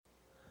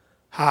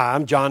Hi,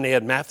 I'm John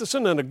Ed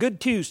Matheson, and a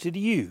good Tuesday to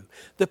you.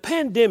 The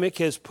pandemic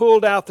has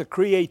pulled out the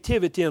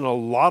creativity in a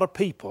lot of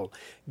people.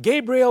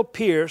 Gabrielle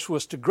Pierce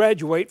was to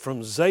graduate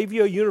from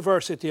Xavier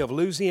University of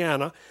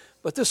Louisiana,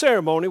 but the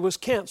ceremony was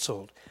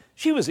canceled.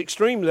 She was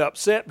extremely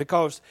upset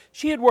because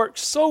she had worked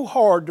so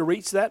hard to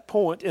reach that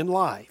point in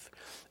life.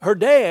 Her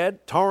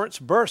dad, Torrance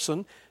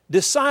Burson,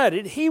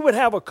 decided he would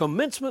have a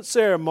commencement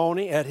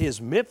ceremony at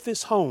his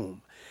Memphis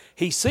home.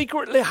 He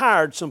secretly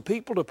hired some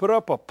people to put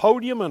up a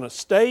podium and a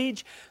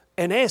stage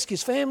and asked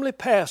his family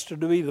pastor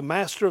to be the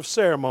master of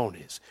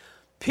ceremonies.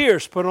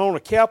 Pierce put on a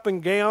cap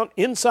and gown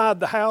inside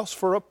the house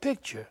for a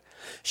picture.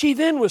 She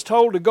then was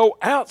told to go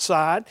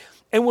outside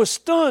and was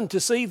stunned to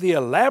see the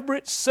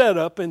elaborate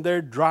setup in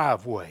their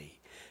driveway.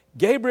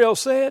 Gabrielle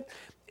said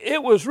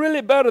it was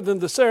really better than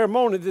the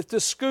ceremony that the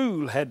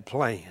school had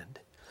planned.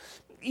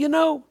 You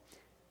know,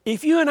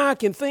 if you and I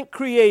can think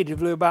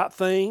creatively about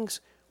things,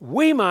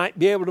 we might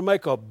be able to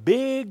make a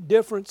big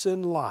difference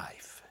in life.